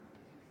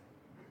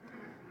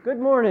Good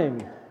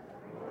morning.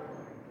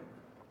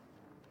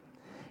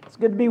 It's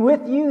good to be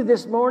with you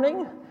this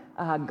morning.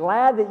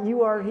 Glad that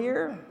you are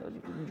here. Those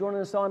of you joining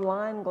us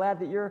online, glad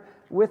that you're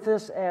with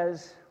us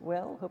as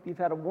well. Hope you've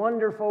had a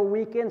wonderful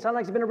weekend. Sounds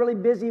like it's been a really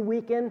busy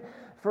weekend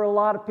for a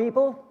lot of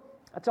people.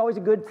 That's always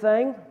a good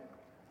thing.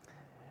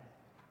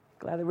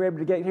 Glad that we're able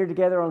to get here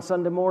together on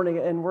Sunday morning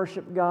and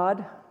worship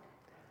God.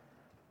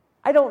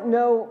 I don't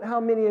know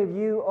how many of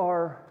you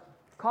are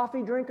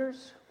coffee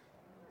drinkers.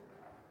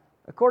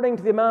 According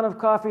to the amount of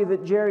coffee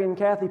that Jerry and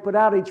Kathy put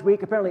out each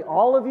week, apparently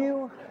all of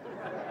you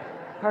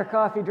are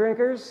coffee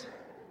drinkers.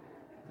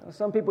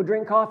 Some people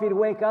drink coffee to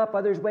wake up,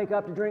 others wake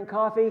up to drink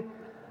coffee.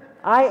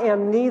 I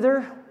am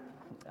neither.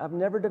 I've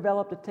never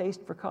developed a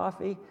taste for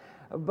coffee,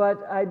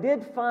 but I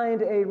did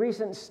find a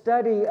recent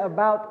study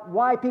about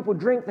why people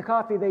drink the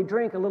coffee they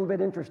drink a little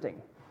bit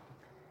interesting.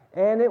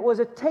 And it was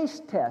a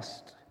taste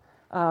test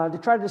to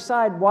try to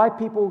decide why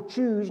people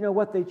choose,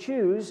 what they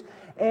choose.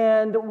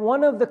 And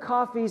one of the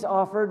coffees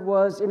offered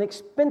was an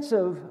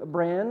expensive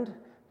brand.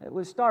 It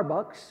was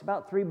Starbucks,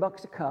 about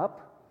 $3 a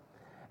cup.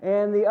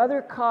 And the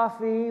other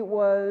coffee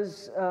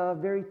was a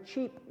very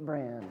cheap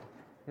brand.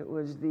 It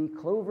was the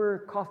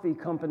Clover Coffee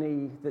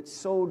Company that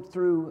sold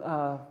through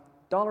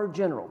Dollar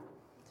General.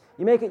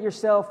 You make it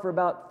yourself for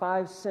about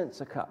 5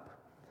 cents a cup.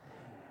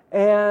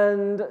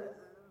 And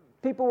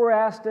people were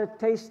asked to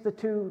taste the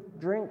two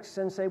drinks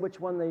and say which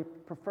one they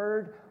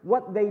preferred.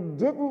 What they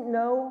didn't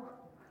know,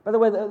 by the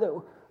way, it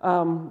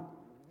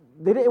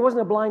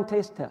wasn't a blind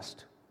taste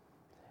test.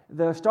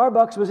 The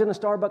Starbucks was in a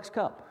Starbucks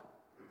cup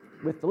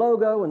with the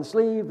logo and the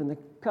sleeve and the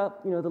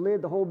cup, the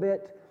lid, the whole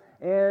bit.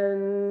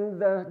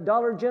 And the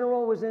Dollar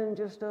General was in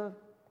just a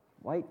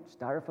white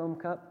styrofoam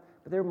cup,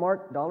 but they were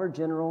marked Dollar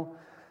General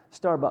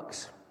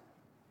Starbucks.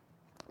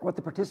 What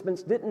the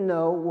participants didn't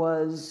know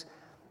was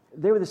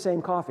they were the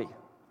same coffee.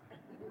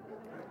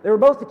 They were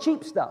both the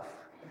cheap stuff.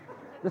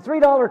 The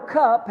 $3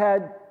 cup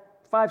had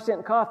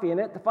 5-cent coffee in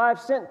it. The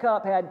 5-cent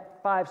cup had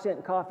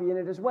 5-cent coffee in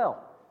it as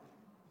well.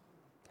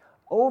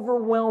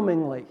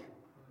 Overwhelmingly,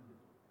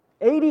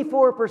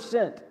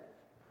 84%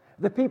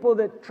 the people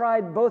that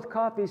tried both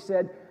coffees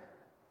said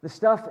the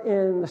stuff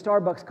in the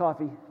Starbucks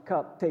coffee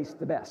cup tastes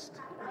the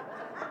best.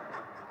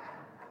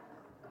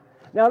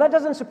 Now, that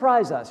doesn't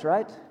surprise us,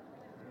 right?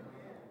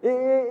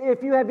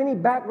 If you have any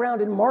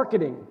background in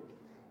marketing,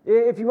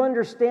 if you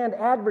understand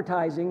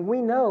advertising,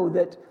 we know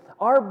that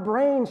our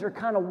brains are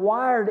kind of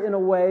wired in a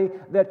way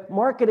that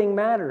marketing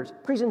matters,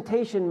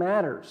 presentation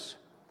matters.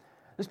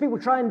 There's people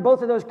trying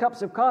both of those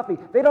cups of coffee.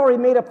 They'd already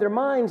made up their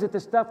minds that the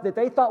stuff that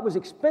they thought was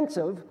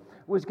expensive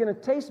was going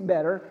to taste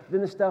better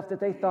than the stuff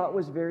that they thought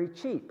was very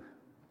cheap.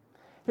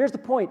 Here's the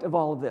point of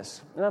all of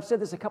this, and I've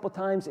said this a couple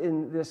times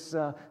in this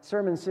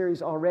sermon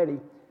series already.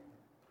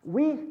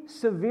 We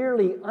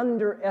severely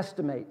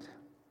underestimate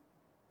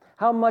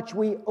how much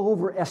we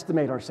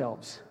overestimate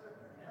ourselves.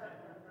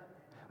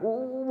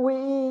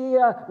 We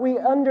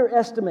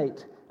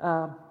underestimate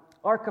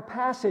our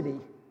capacity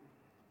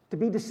to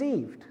be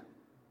deceived.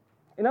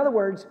 In other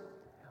words,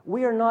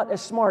 we are not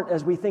as smart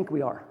as we think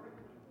we are.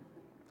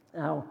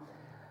 Now,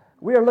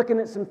 we are looking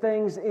at some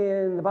things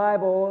in the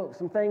Bible,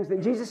 some things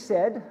that Jesus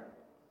said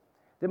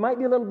that might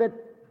be a little bit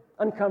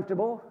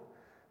uncomfortable,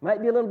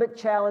 might be a little bit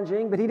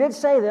challenging, but he did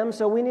say them,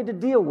 so we need to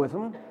deal with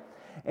them.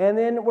 And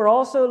then we're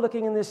also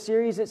looking in this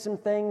series at some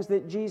things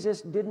that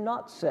Jesus did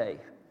not say,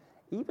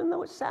 even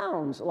though it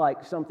sounds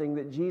like something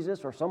that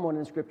Jesus or someone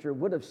in Scripture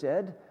would have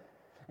said.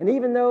 And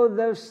even though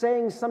those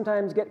sayings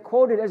sometimes get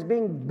quoted as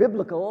being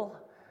biblical,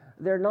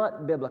 they're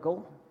not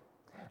biblical.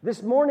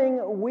 This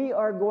morning, we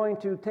are going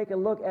to take a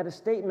look at a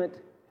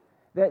statement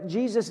that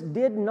Jesus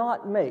did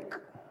not make.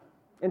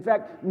 In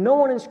fact, no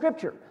one in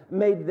Scripture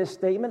made this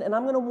statement, and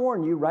I'm going to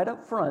warn you right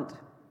up front.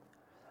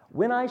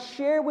 When I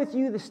share with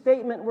you the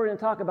statement we're going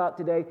to talk about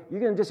today,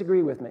 you're going to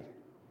disagree with me.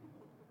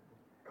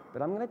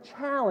 But I'm going to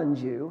challenge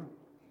you.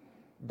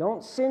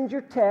 Don't send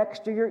your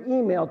text or your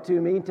email to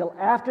me until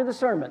after the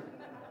sermon.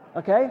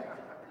 Okay?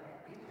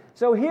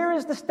 So here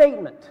is the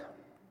statement.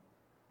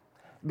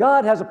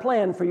 God has a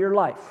plan for your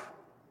life.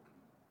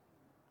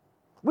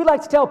 We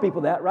like to tell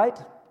people that, right?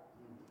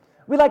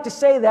 We like to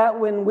say that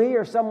when we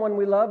or someone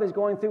we love is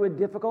going through a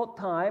difficult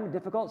time, a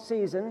difficult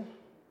season.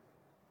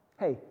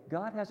 Hey,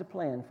 God has a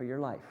plan for your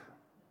life.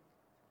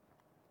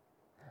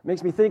 It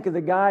makes me think of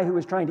the guy who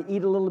was trying to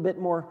eat a little bit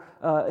more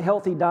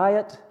healthy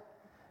diet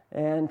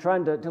and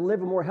trying to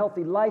live a more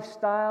healthy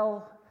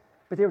lifestyle.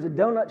 But there was a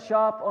donut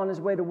shop on his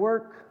way to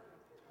work.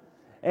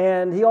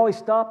 And he always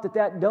stopped at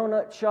that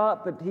donut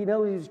shop, but he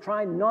knows he was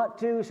trying not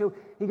to. So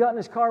he got in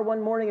his car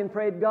one morning and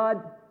prayed,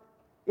 God,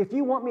 if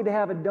you want me to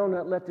have a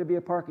donut, let there be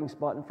a parking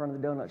spot in front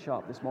of the donut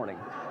shop this morning.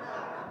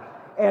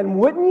 And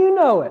wouldn't you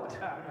know it,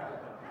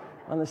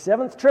 on the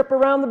 7th trip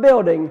around the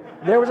building,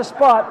 there was a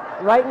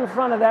spot right in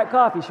front of that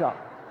coffee shop.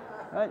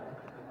 Right?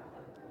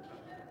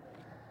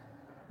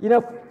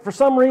 For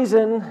some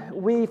reason,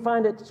 we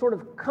find it sort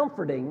of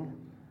comforting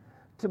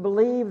to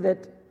believe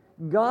that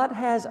God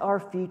has our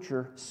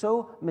future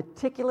so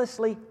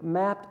meticulously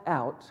mapped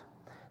out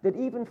that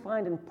even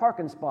finding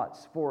parking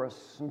spots for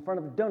us in front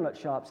of donut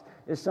shops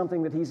is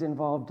something that He's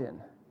involved in.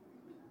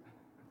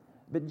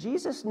 But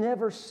Jesus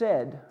never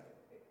said,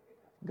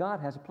 God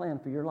has a plan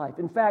for your life.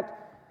 In fact,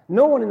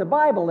 no one in the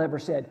Bible ever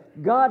said,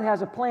 God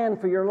has a plan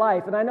for your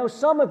life. And I know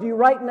some of you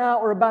right now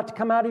are about to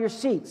come out of your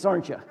seats,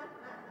 aren't you?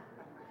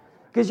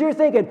 Because you're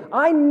thinking,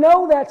 I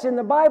know that's in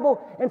the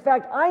Bible. In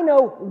fact, I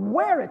know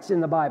where it's in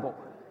the Bible.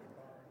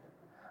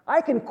 I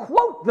can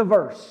quote the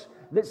verse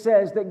that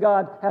says that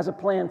God has a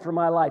plan for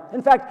my life.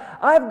 In fact,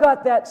 I've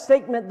got that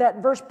statement, that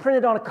verse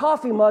printed on a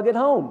coffee mug at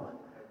home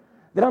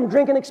that I'm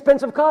drinking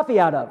expensive coffee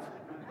out of.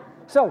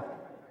 So,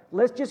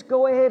 let's just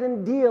go ahead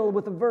and deal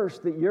with the verse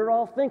that you're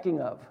all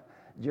thinking of.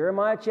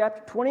 Jeremiah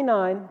chapter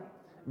 29,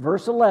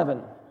 verse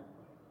 11.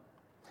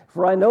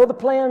 For I know the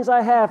plans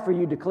I have for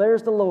you,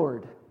 declares the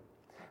Lord.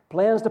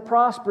 Plans to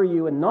prosper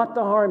you and not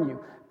to harm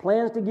you.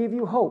 Plans to give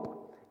you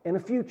hope and a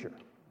future.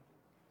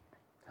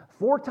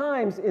 4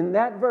 times in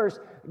that verse,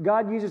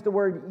 God uses the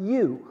word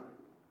you.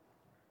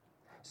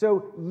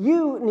 So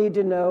you need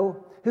to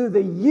know who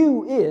the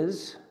you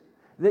is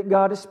that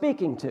God is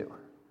speaking to.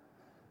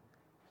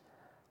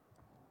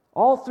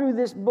 All through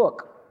this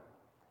book,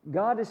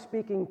 God is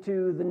speaking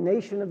to the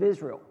nation of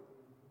Israel,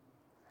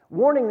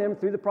 warning them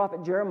through the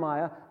prophet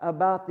Jeremiah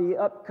about the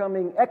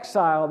upcoming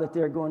exile that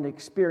they're going to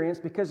experience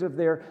because of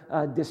their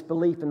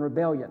disbelief and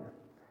rebellion.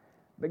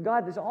 But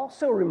God is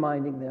also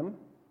reminding them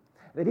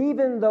that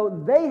even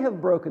though they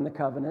have broken the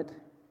covenant,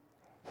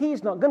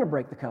 He's not going to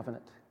break the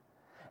covenant.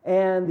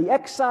 And the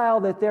exile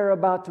that they're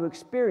about to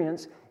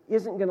experience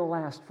isn't going to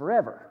last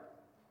forever.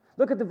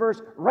 Look at the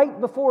verse right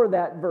before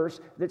that verse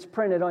that's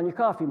printed on your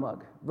coffee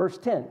mug, verse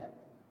 10.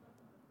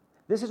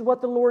 This is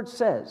what the Lord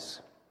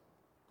says.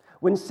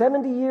 When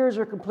 70 years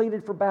are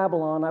completed for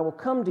Babylon, I will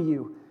come to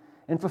you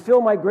and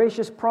fulfill my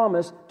gracious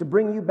promise to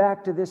bring you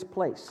back to this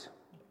place.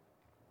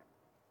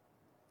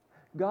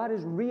 God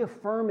is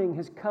reaffirming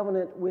His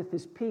covenant with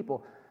His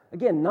people.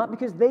 Again, not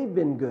because they've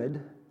been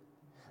good,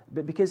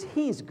 but because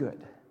He's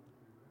good.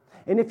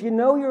 And if you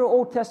know your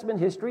Old Testament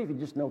history, if you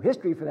just know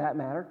history for that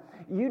matter,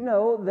 you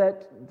know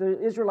that the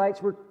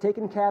Israelites were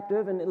taken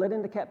captive and led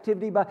into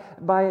captivity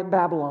by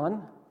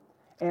Babylon.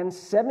 And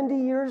 70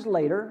 years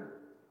later,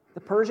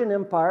 the Persian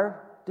Empire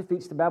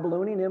defeats the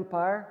Babylonian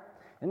Empire,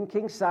 and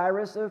King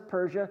Cyrus of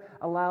Persia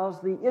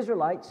allows the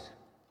Israelites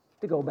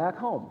to go back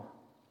home.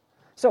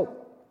 So,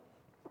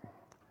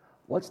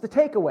 what's the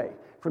takeaway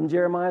from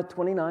Jeremiah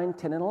 29,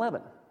 10, and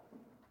 11?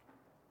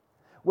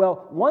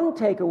 Well, one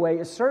takeaway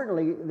is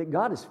certainly that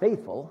God is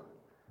faithful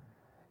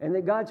and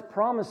that God's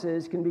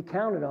promises can be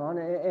counted on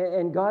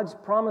and God's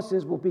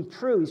promises will be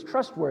true. He's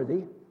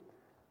trustworthy.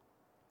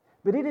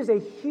 But it is a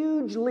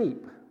huge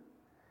leap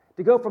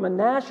to go from a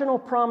national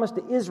promise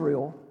to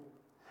Israel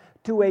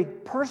to a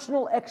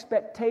personal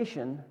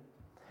expectation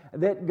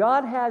that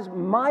God has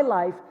my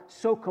life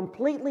so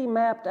completely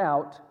mapped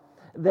out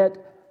that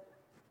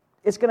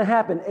it's going to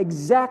happen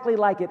exactly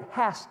like it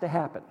has to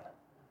happen.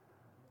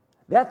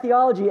 That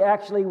theology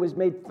actually was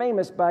made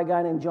famous by a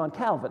guy named John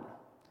Calvin.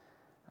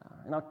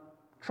 And I'll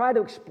try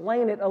to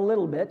explain it a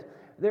little bit.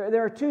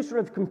 There are 2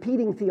 sort of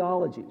competing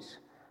theologies.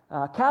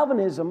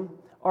 Calvinism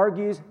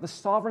argues the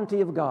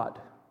sovereignty of God.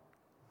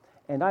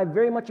 And I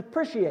very much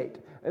appreciate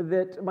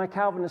that my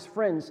Calvinist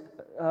friends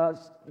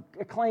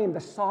acclaim the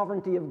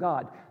sovereignty of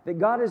God, that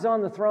God is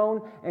on the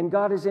throne and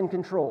God is in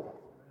control.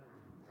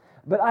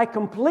 But I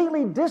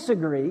completely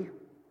disagree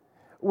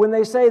when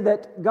they say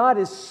that God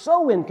is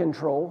so in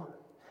control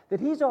that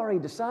He's already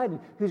decided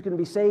who's going to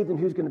be saved and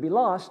who's going to be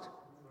lost,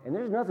 and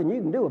there's nothing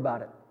you can do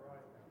about it.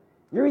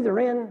 You're either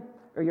in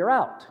or you're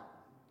out.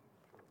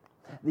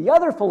 The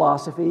other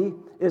philosophy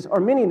is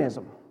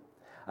Arminianism,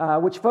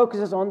 which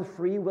focuses on the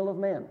free will of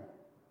man,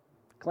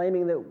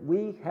 claiming that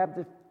we have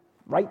the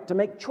right to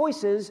make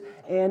choices,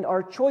 and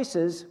our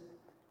choices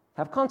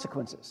have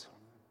consequences.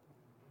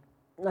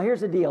 Now,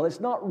 here's the deal.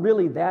 It's not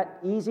really that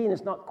easy, and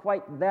it's not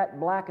quite that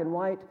black and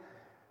white,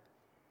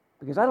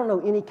 because I don't know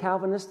any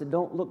Calvinists that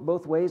don't look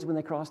both ways when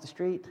they cross the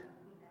street.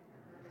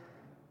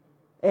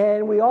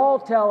 And we all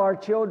tell our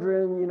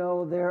children, you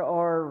know, there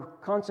are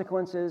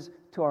consequences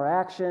to our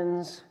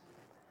actions.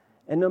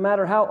 And no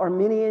matter how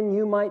Arminian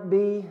you might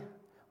be,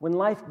 when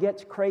life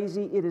gets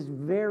crazy, it is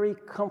very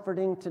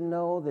comforting to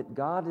know that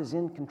God is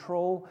in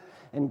control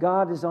and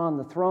God is on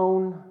the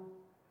throne.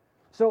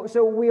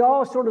 So we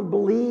all sort of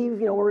believe,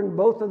 you know, we're in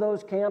both of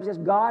those camps. Yes,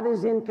 God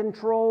is in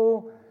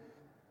control.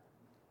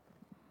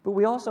 But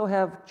we also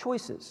have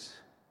choices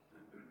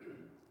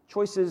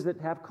that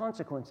have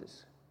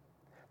consequences.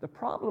 The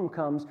problem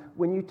comes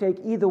when you take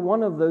either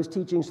one of those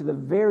teachings to the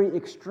very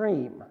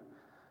extreme.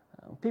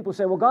 People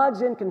say, well,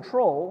 God's in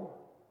control,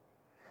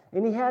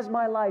 and He has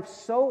my life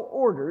so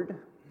ordered,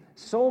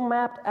 so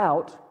mapped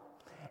out,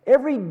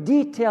 every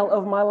detail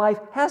of my life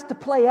has to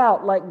play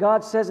out like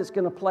God says it's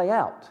going to play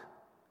out.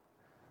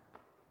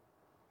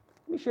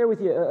 Let me share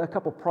with you a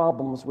couple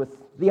problems with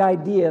the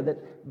idea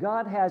that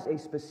God has a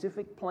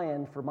specific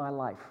plan for my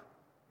life.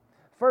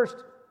 First,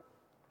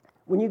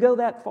 when you go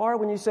that far,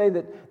 when you say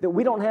that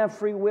we don't have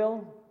free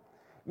will,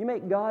 You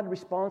make God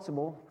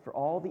responsible for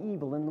all the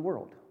evil in the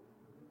world.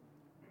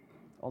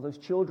 All those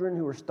children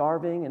who are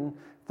starving in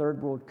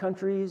third world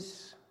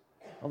countries,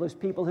 all those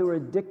people who are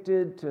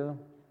addicted to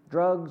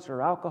drugs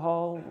or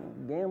alcohol,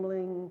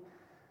 gambling,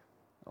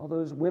 all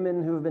those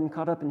women who have been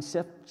caught up in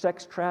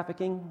sex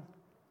trafficking.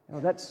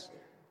 That's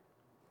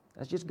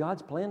just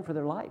God's plan for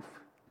their life.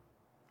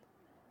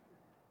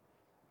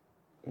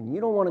 And you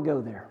don't want to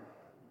go there.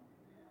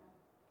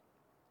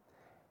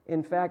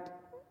 In fact,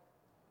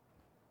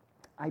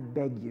 I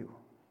beg you,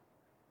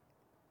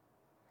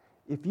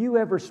 if you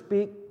ever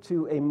speak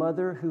to a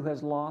mother who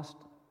has lost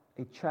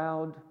a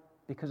child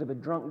because of a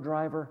drunk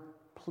driver,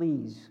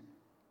 please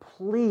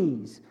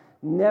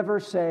never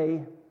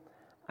say,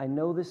 I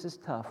know this is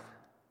tough,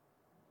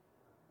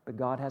 but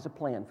God has a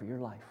plan for your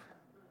life.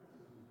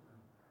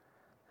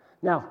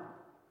 Now,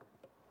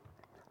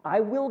 I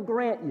will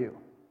grant you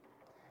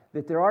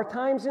that there are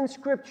times in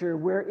Scripture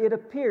where it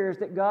appears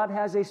that God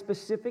has a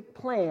specific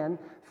plan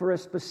for a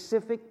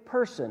specific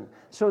person.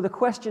 So the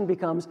question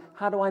becomes,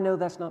 how do I know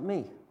that's not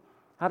me?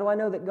 How do I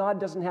know that God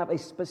doesn't have a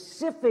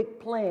specific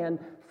plan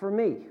for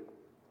me?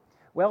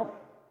 Well,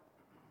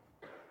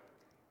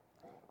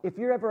 if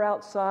you're ever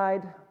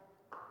outside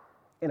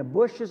and a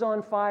bush is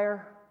on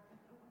fire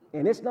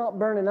and it's not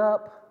burning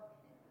up,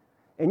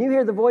 and you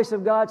hear the voice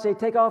of God say,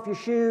 take off your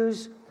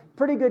shoes,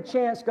 pretty good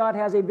chance God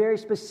has a very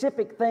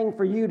specific thing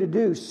for you to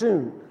do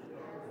soon.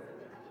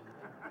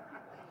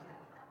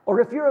 Or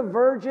if you're a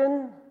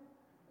virgin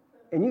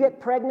and you get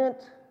pregnant,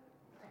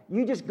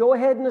 you just go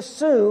ahead and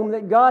assume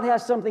that God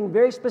has something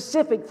very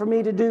specific for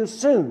me to do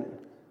soon.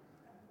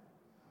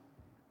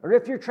 Or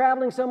if you're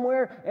traveling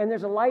somewhere and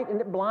there's a light and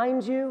it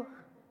blinds you,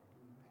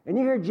 and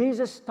you hear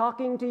Jesus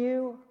talking to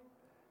you,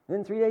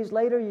 then 3 days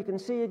later you can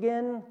see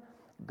again,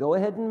 go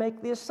ahead and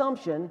make the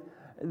assumption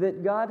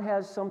that God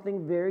has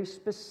something very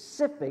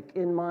specific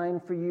in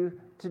mind for you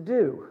to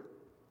do.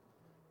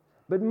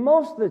 But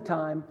most of the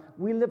time,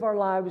 we live our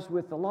lives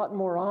with a lot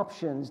more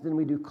options than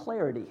we do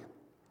clarity.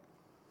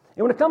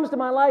 And when it comes to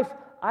my life,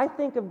 I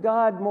think of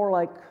God more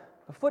like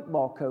a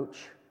football coach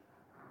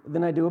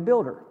than I do a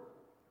builder.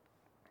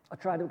 I'll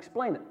try to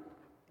explain it.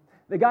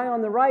 The guy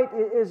on the right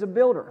is a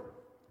builder.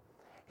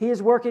 He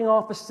is working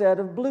off a set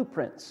of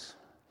blueprints.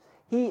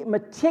 He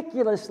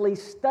meticulously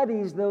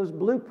studies those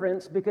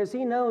blueprints because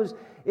he knows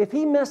if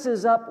he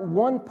messes up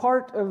one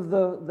part of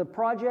the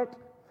project,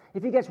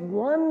 if he gets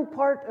one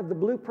part of the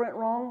blueprint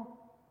wrong,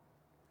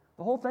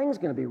 the whole thing's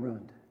going to be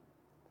ruined.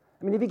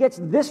 I mean, if he gets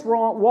this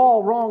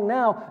wall wrong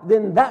now,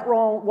 then that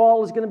wrong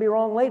wall is going to be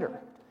wrong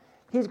later.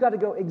 He's got to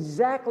go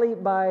exactly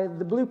by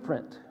the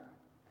blueprint.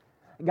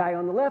 The guy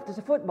on the left is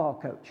a football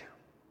coach.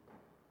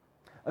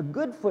 A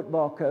good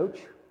football coach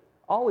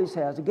always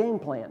has a game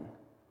plan,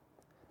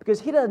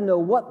 because he doesn't know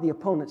what the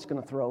opponent's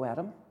going to throw at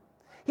him.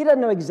 He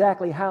doesn't know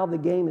exactly how the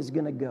game is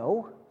going to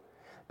go,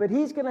 but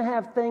he's going to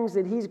have things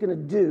that he's going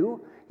to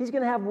do. He's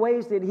going to have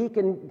ways that he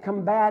can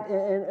combat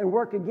and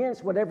work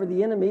against whatever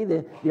the enemy,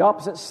 the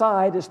opposite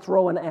side, is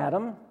throwing at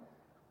him.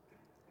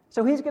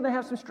 So he's going to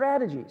have some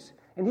strategies,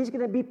 and he's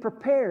going to be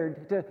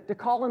prepared to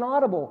call an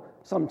audible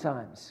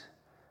sometimes.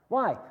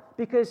 Why?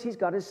 Because he's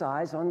got his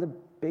eyes on the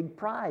big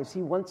prize.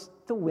 He wants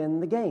to win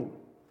the game.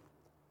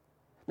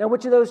 Now,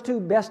 which of those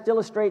two best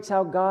illustrates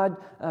how God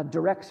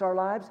directs our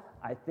lives?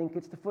 I think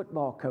it's the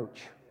football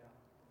coach.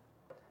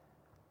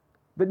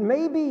 But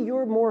maybe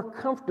you're more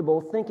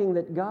comfortable thinking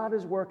that God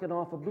is working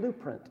off a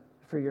blueprint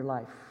for your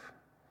life.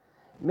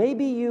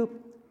 Maybe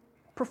you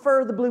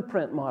prefer the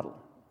blueprint model.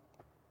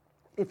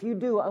 If you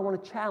do, I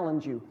want to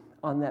challenge you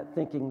on that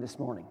thinking this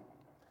morning.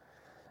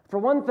 For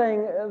one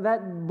thing,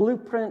 that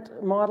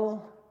blueprint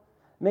model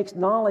makes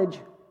knowledge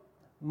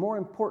more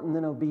important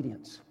than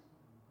obedience.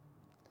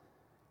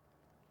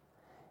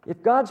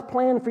 If God's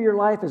plan for your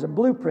life is a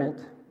blueprint,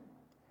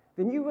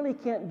 then you really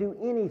can't do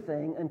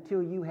anything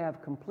until you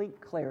have complete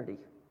clarity.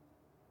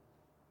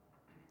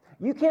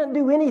 You can't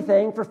do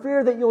anything for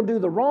fear that you'll do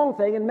the wrong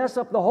thing and mess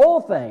up the whole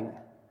thing.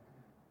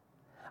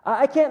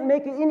 I can't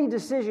make any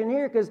decision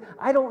here because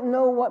I don't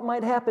know what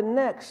might happen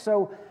next,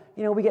 so,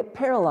 we get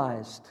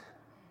paralyzed.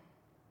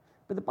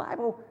 But the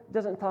Bible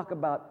doesn't talk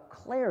about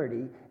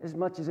clarity as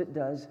much as it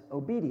does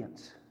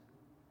obedience.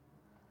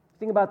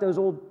 Think about those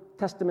Old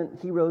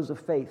Testament heroes of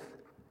faith.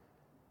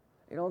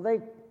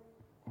 The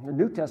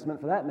New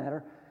Testament for that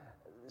matter,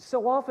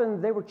 so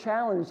often they were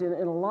challenged in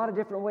a lot of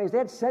different ways. They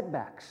had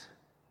setbacks.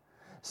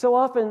 So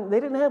often they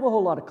didn't have a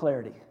whole lot of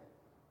clarity.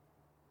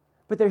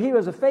 But they're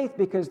heroes of faith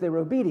because they were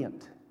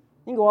obedient.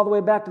 You can go all the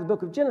way back to the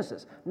book of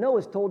Genesis.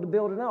 Noah's told to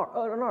build an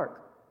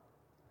ark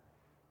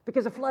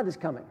because a flood is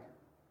coming.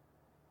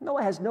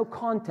 Noah has no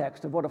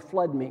context of what a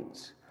flood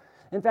means.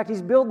 In fact,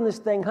 he's building this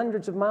thing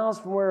hundreds of miles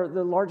from where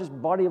the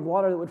largest body of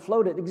water that would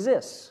float it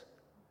exists.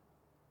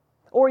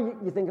 Or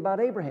you think about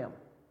Abraham,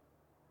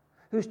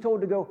 who's told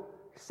to go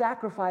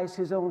sacrifice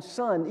his own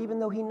son, even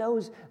though he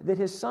knows that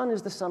his son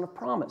is the son of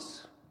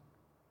promise.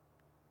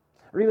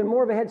 Or even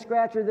more of a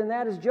head-scratcher than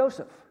that is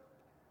Joseph,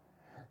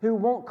 who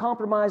won't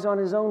compromise on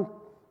his own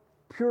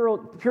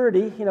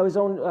purity, his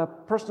own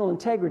personal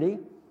integrity.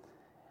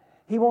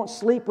 He won't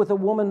sleep with a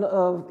woman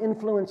of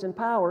influence and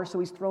power, so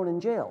he's thrown in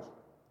jail.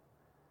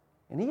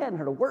 And he hadn't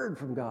heard a word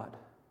from God.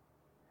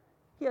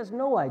 He has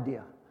no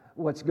idea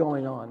what's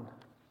going on.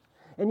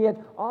 And yet,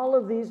 all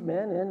of these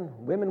men, and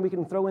women we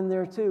can throw in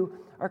there too,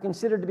 are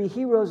considered to be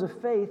heroes of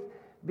faith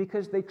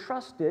because they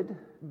trusted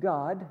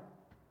God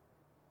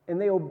and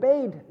they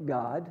obeyed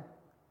God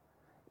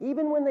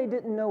even when they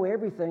didn't know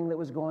everything that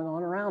was going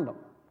on around them.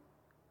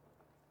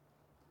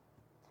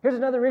 Here's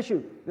another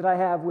issue that I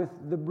have with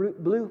the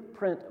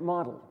blueprint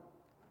model.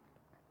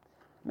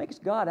 It makes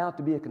God out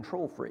to be a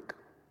control freak.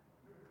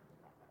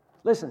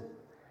 Listen,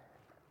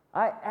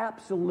 I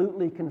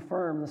absolutely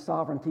confirm the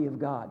sovereignty of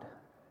God.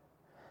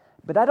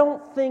 But I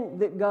don't think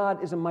that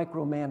God is a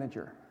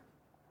micromanager.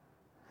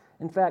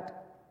 In fact,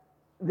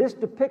 this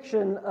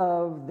depiction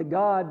of the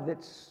God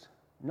that's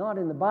not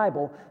in the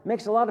Bible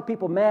makes a lot of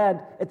people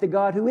mad at the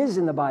God who is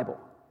in the Bible.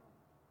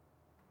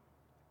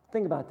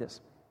 Think about this.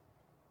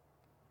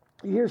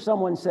 You hear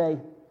someone say,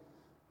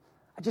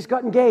 I just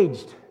got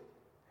engaged.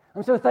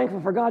 I'm so thankful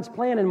for God's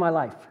plan in my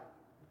life.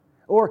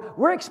 Or,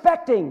 we're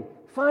expecting,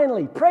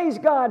 finally, praise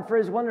God for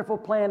His wonderful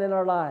plan in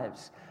our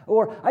lives.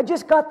 Or, I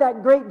just got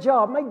that great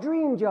job, my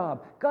dream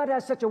job. God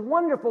has such a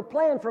wonderful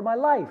plan for my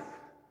life.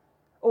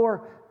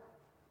 Or,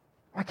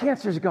 my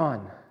cancer's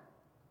gone.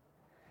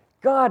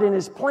 God and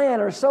His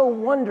plan are so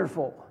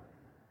wonderful.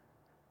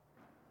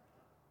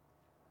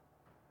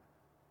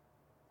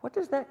 What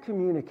does that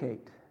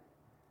communicate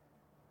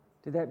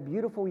to that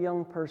beautiful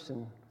young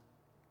person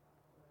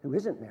who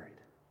isn't married?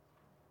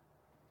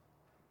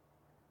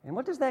 And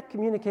what does that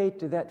communicate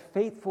to that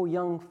faithful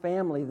young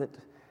family that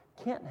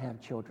can't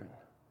have children?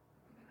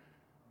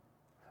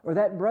 Or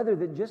that brother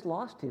that just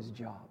lost his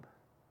job?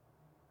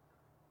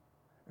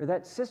 Or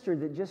that sister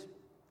that just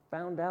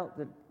found out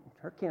that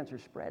her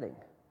cancer's spreading?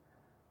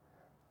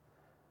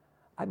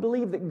 I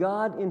believe that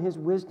God, in His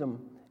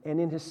wisdom and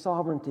in His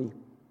sovereignty,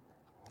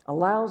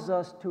 allows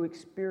us to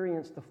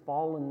experience the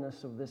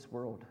fallenness of this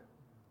world.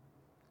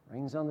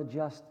 Rains on the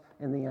just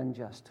and the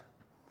unjust.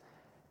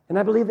 And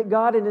I believe that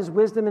God, in His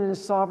wisdom and in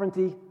His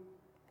sovereignty,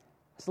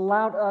 has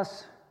allowed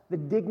us the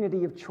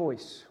dignity of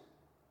choice.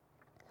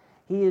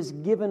 He has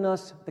given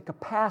us the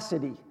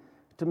capacity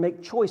to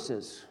make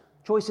choices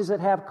that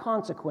have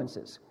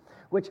consequences,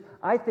 which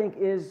I think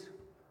is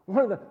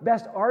one of the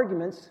best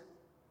arguments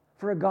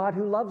for a God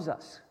who loves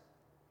us.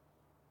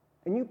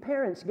 And you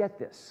parents get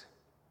this.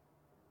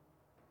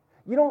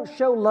 You don't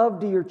show love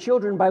to your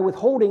children by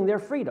withholding their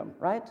freedom,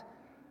 right?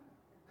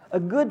 A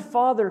good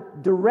father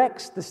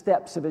directs the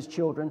steps of his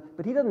children,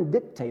 but he doesn't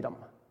dictate them.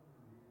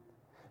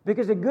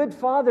 Because a good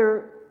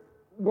father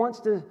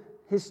wants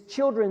his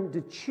children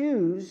to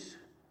choose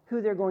who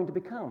they're going to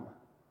become.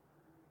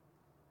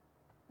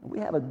 We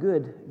have a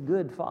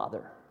good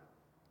father.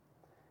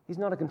 He's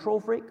not a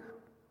control freak.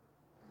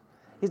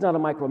 He's not a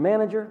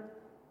micromanager.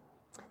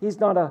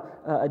 He's not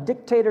a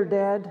dictator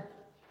dad.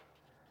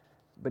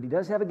 But he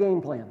does have a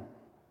game plan.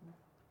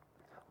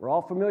 We're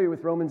all familiar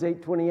with Romans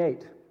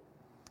 8:28.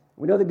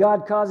 We know that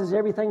God causes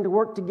everything to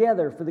work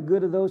together for the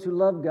good of those who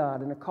love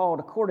God and are called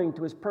according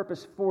to His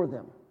purpose for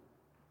them.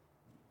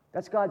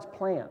 That's God's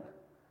plan.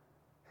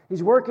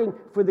 He's working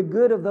for the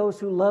good of those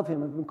who love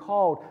Him and have been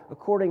called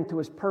according to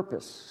His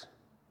purpose.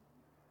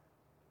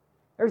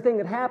 Everything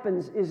that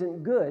happens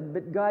isn't good,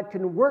 but God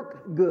can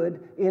work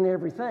good in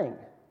everything.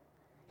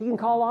 He can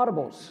call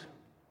audibles.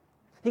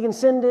 He can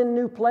send in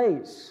new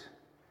plays.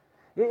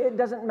 It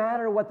doesn't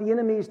matter what the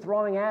enemy is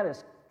throwing at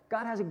us.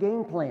 God has a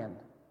game plan.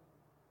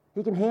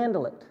 He can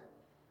handle it.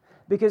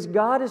 Because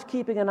God is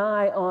keeping an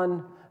eye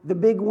on the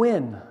big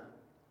win.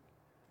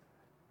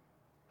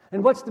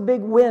 And what's the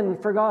big win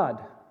for God?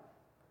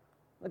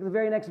 Look at the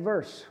very next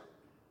verse.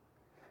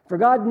 For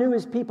God knew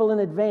His people in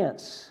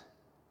advance,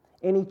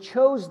 and He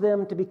chose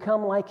them to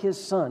become like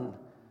His Son,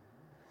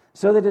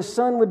 so that His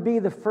Son would be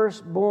the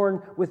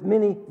firstborn with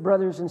many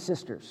brothers and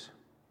sisters.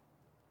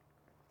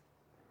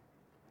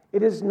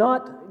 It is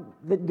not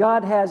that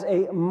God has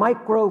a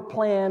micro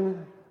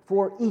plan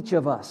for each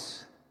of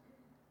us.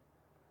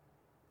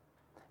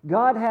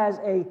 God has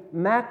a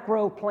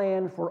macro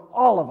plan for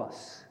all of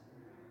us.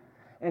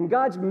 And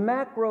God's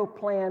macro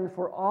plan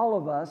for all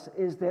of us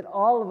is that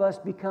all of us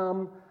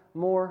become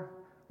more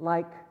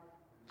like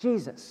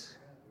Jesus.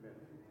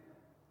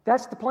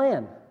 That's the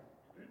plan.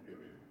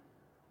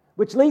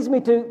 Which leads me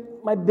to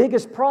my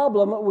biggest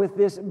problem with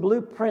this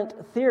blueprint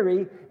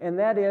theory, and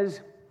that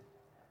is,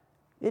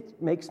 it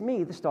makes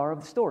me the star of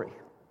the story.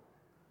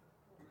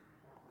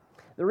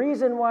 The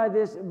reason why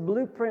this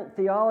blueprint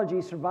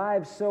theology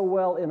survives so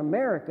well in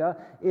America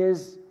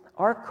is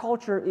our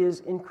culture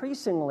is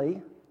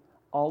increasingly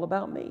all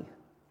about me.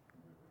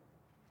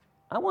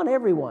 I want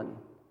everyone,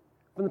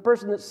 from the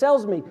person that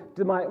sells me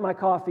to my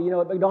coffee,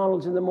 at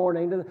McDonald's in the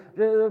morning, to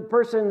the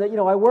person that,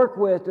 I work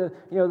with, to,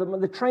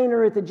 the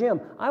trainer at the gym.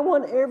 I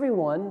want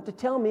everyone to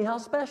tell me how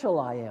special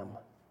I am.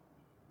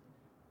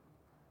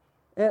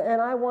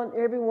 And I want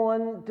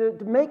everyone to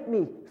make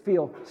me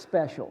feel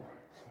special.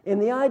 And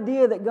the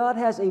idea that God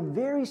has a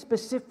very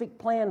specific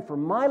plan for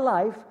my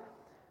life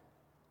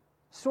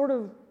sort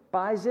of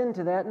buys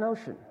into that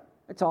notion.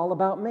 It's all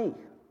about me.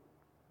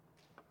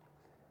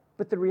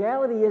 But the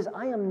reality is,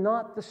 I am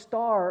not the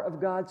star of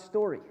God's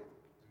story.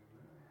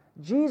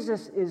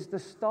 Jesus is the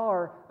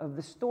star of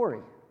the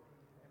story.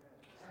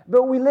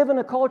 But we live in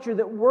a culture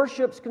that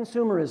worships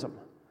consumerism.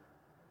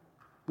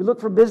 We look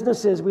for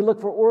businesses, we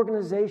look for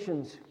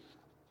organizations.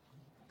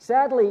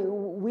 Sadly,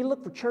 we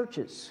look for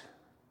churches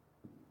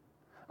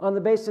on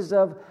the basis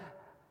of,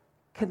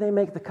 can they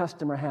make the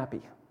customer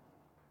happy?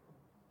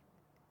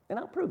 And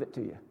I'll prove it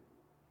to you.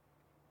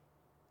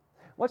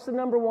 What's the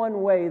number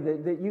one way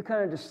that you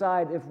kind of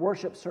decide if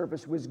worship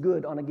service was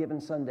good on a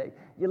given Sunday?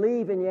 You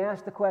leave and you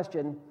ask the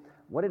question,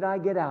 what did I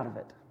get out of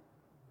it?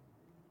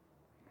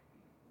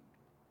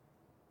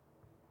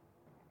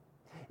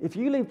 If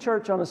you leave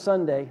church on a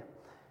Sunday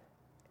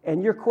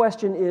and your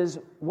question is,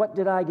 what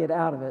did I get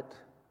out of it?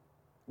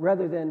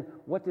 Rather than,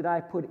 what did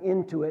I put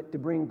into it to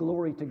bring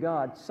glory to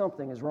God?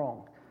 Something is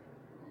wrong.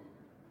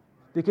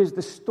 Because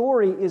the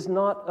story is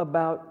not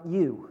about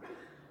you.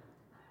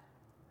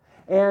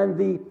 And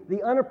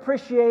the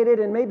unappreciated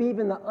and maybe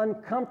even the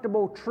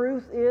uncomfortable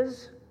truth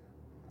is,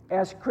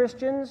 as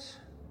Christians,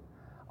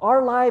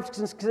 our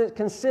lives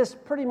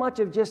consist pretty much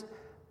of just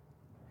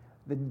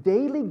the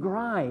daily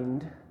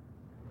grind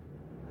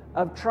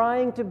of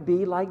trying to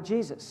be like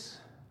Jesus.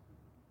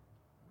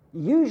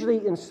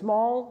 Usually in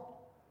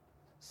small,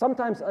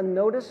 sometimes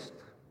unnoticed,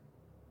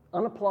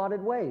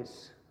 unapplauded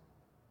ways.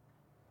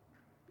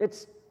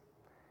 It's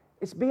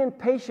being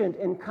patient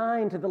and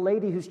kind to the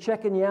lady who's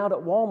checking you out at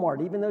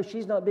Walmart, even though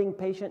she's not being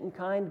patient and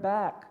kind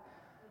back.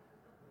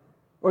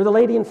 Or the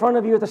lady in front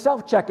of you at the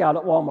self-checkout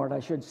at Walmart,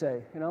 I should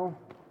say,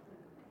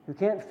 who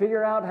can't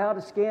figure out how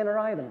to scan her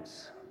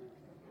items.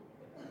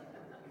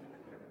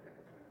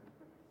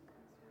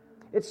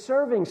 It's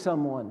serving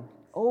someone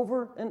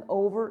over and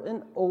over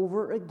and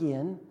over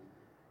again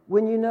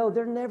when you know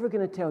they're never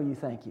going to tell you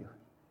thank you.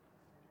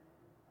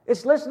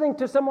 It's listening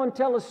to someone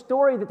tell a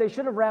story that they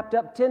should have wrapped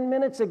up 10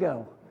 minutes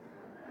ago.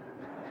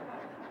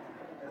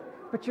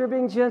 But you're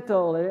being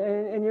gentle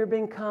and you're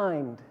being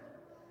kind.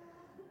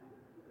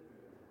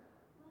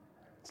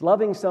 It's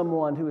loving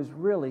someone who is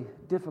really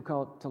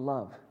difficult to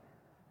love.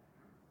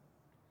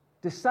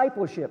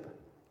 Discipleship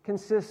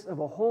consists of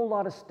a whole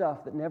lot of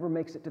stuff that never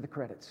makes it to the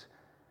credits.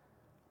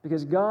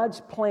 Because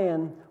God's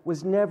plan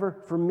was never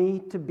for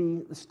me to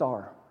be the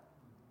star.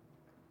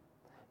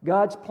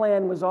 God's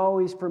plan was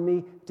always for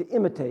me to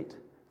imitate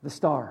the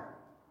star.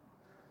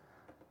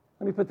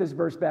 Let me put this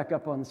verse back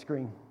up on the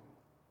screen.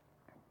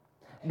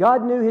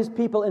 God knew His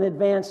people in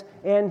advance,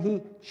 and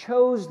He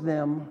chose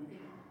them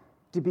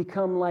to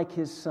become like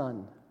His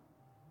Son.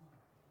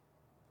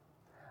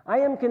 I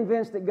am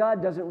convinced that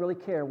God doesn't really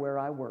care where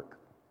I work.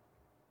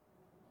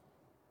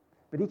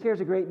 But He cares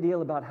a great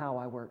deal about how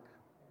I work.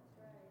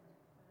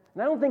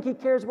 And I don't think He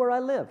cares where I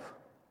live.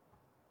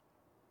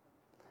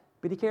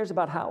 But He cares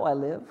about how I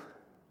live.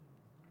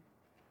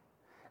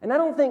 And I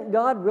don't think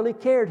God really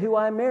cared who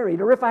I married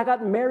or if I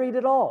got married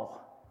at all.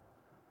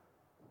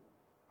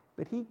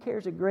 But He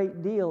cares a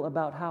great deal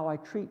about how I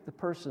treat the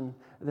person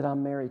that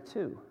I'm married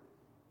to.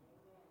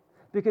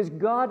 Because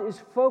God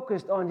is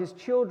focused on His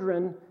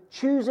children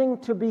choosing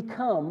to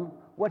become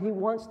what He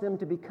wants them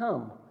to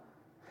become.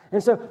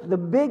 And so the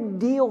big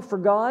deal for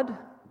God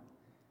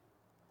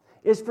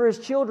is for His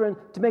children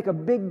to make a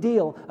big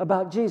deal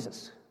about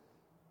Jesus.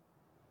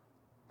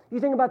 You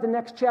think about the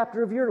next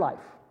chapter of your life.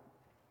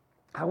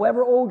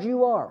 However old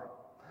you are,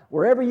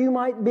 wherever you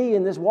might be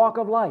in this walk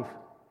of life,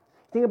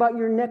 think about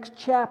your next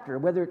chapter,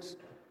 whether it's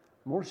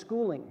more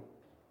schooling,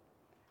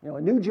 a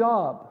new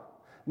job,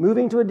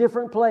 moving to a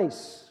different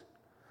place,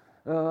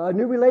 a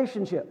new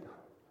relationship,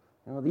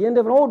 the end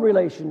of an old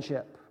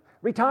relationship,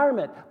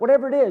 retirement,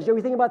 whatever it is. You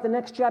think about the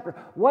next chapter.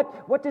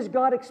 What does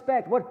God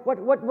expect?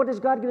 What is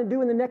God going to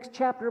do in the next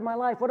chapter of my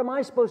life? What am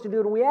I supposed to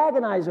do? And we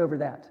agonize over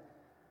that.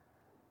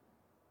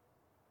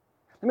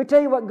 Let me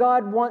tell you what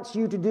God wants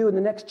you to do in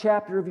the next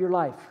chapter of your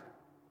life.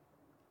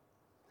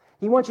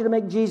 He wants you to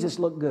make Jesus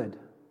look good.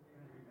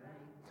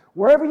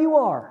 Wherever you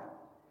are,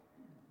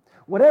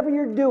 whatever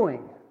you're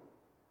doing,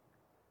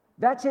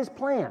 that's His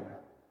plan.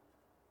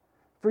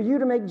 For you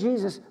to make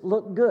Jesus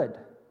look good.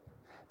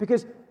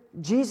 Because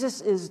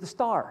Jesus is the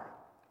star.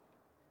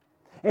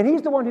 And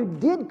He's the one who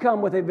did come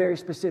with a very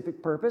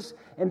specific purpose,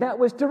 and that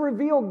was to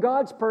reveal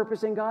God's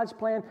purpose and God's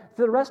plan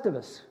to the rest of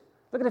us.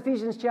 Look at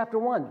Ephesians chapter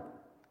 1.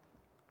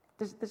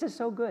 This is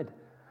so good.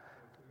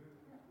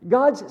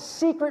 God's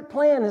secret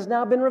plan has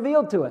now been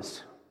revealed to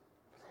us.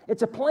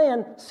 It's a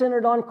plan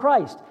centered on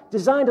Christ,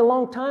 designed a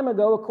long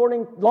ago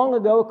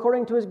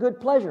according to His good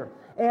pleasure.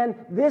 And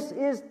this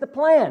is the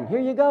plan. Here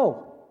you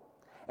go.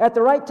 At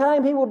the right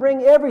time, He will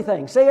bring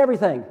everything. Say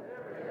everything.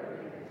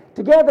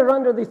 Together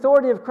under the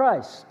authority of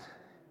Christ.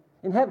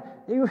 Now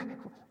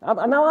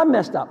I'm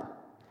messed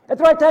up. At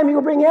the right time, He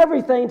will bring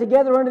everything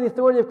together under the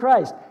authority of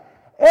Christ.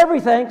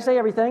 Everything, say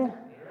everything,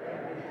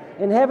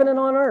 in heaven and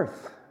on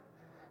earth.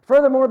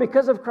 Furthermore,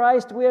 because of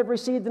Christ, we have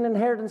received an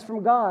inheritance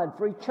from God,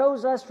 for He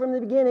chose us from the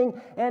beginning,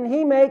 and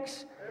He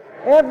makes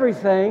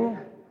everything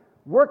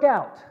work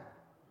out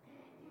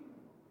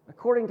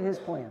according to His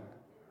plan.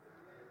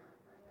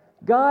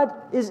 God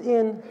is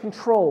in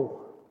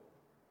control.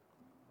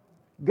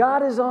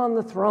 God is on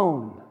the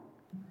throne.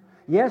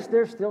 Yes,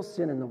 there's still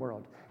sin in the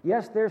world.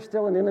 Yes, there's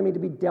still an enemy to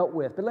be dealt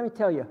with. But let me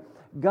tell you,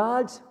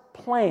 God's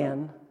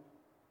plan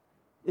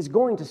is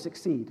going to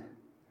succeed.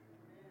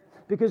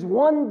 Because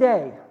one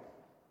day,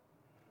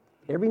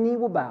 every knee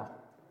will bow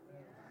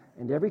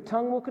and every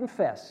tongue will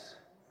confess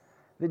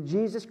that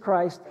Jesus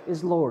Christ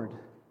is Lord.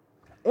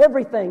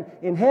 Everything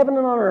in heaven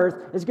and on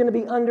earth is going to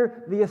be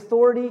under the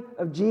authority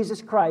of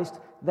Jesus Christ.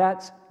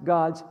 That's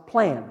God's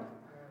plan.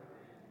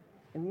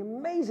 And the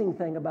amazing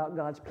thing about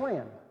God's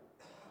plan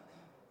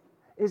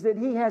is that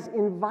He has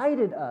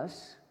invited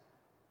us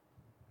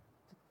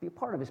to be a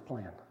part of His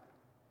plan.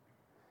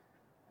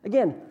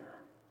 Again,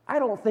 I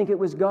don't think it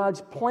was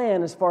God's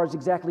plan as far as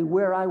exactly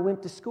where I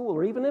went to school,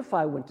 or even if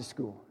I went to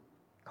school.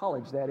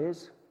 College, that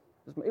is.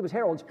 It was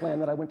Harold's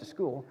plan that I went to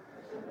school.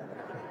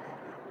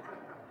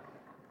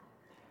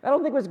 I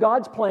don't think it was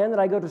God's plan that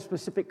I go to a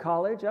specific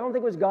college. I don't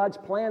think it was God's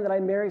plan that I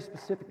marry a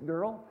specific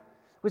girl.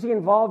 Was He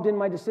involved in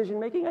my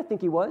decision making? I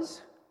think He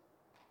was.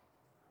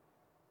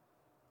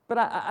 But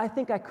I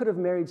think I could have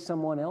married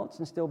someone else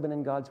and still been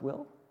in God's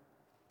will.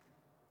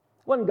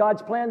 It wasn't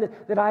God's plan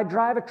that I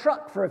drive a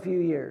truck for a few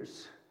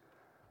years,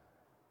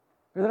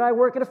 or that I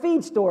work at a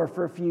feed store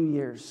for a few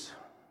years.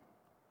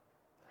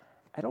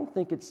 I don't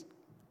think it's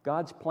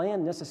God's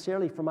plan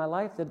necessarily for my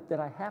life that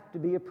I have to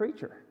be a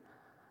preacher.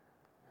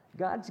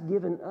 God's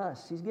given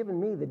us, He's given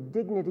me the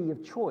dignity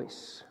of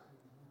choice.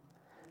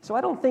 So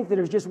I don't think that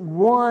there's just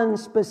one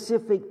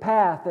specific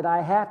path that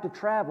I have to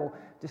travel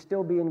to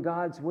still be in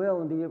God's will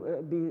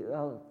and be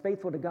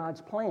faithful to God's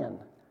plan.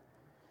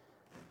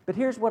 But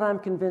here's what I'm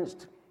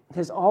convinced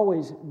has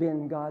always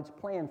been God's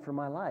plan for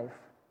my life,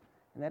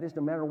 and that is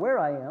no matter where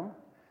I am,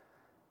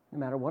 no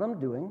matter what I'm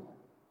doing,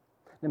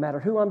 no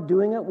matter who I'm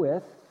doing it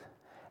with,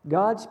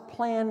 God's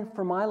plan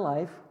for my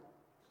life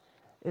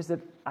is that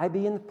I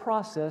be in the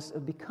process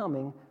of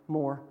becoming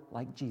more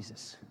like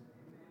Jesus.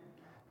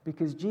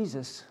 Because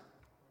Jesus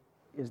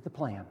is the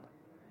plan.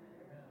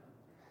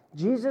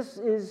 Jesus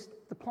is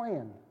the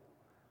plan.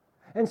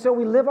 And so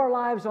we live our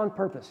lives on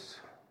purpose.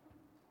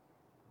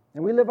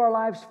 And we live our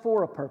lives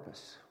for a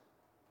purpose.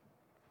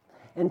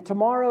 And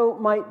tomorrow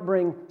might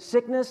bring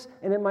sickness,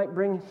 and it might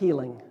bring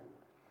healing.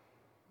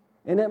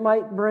 And it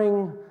might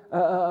bring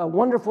a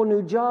wonderful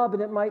new job,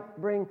 and it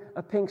might bring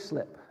a pink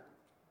slip.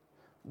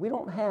 We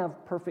don't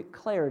have perfect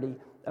clarity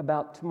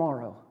about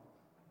tomorrow.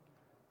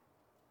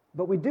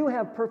 But we do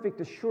have perfect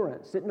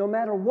assurance that no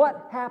matter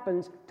what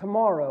happens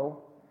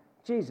tomorrow,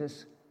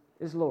 Jesus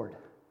is Lord.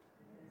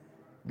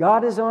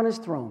 God is on His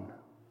throne.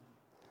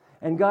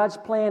 And God's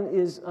plan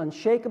is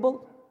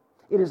unshakable,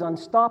 it is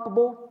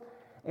unstoppable,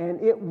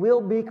 and it will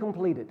be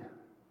completed.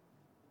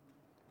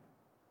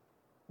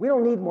 We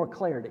don't need more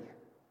clarity.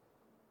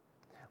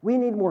 We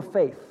need more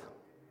faith.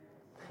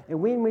 And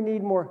we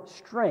need more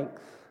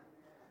strength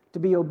to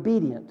be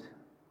obedient,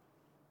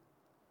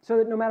 so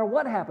that no matter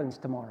what happens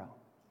tomorrow,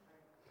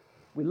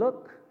 we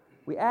look,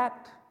 we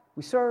act,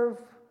 we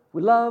serve,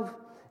 we love,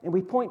 and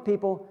we point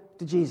people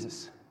to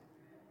Jesus.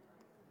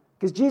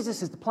 Because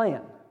Jesus is the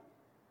plan.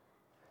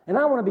 And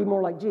I want to be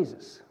more like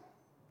Jesus.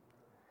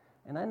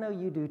 And I know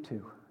you do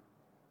too.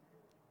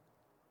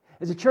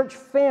 As a church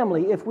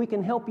family, if we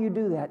can help you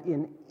do that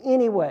in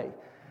any way,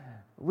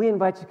 we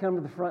invite you to come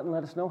to the front and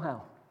let us know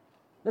how.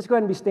 Let's go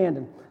ahead and be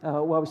standing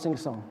while we sing a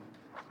song.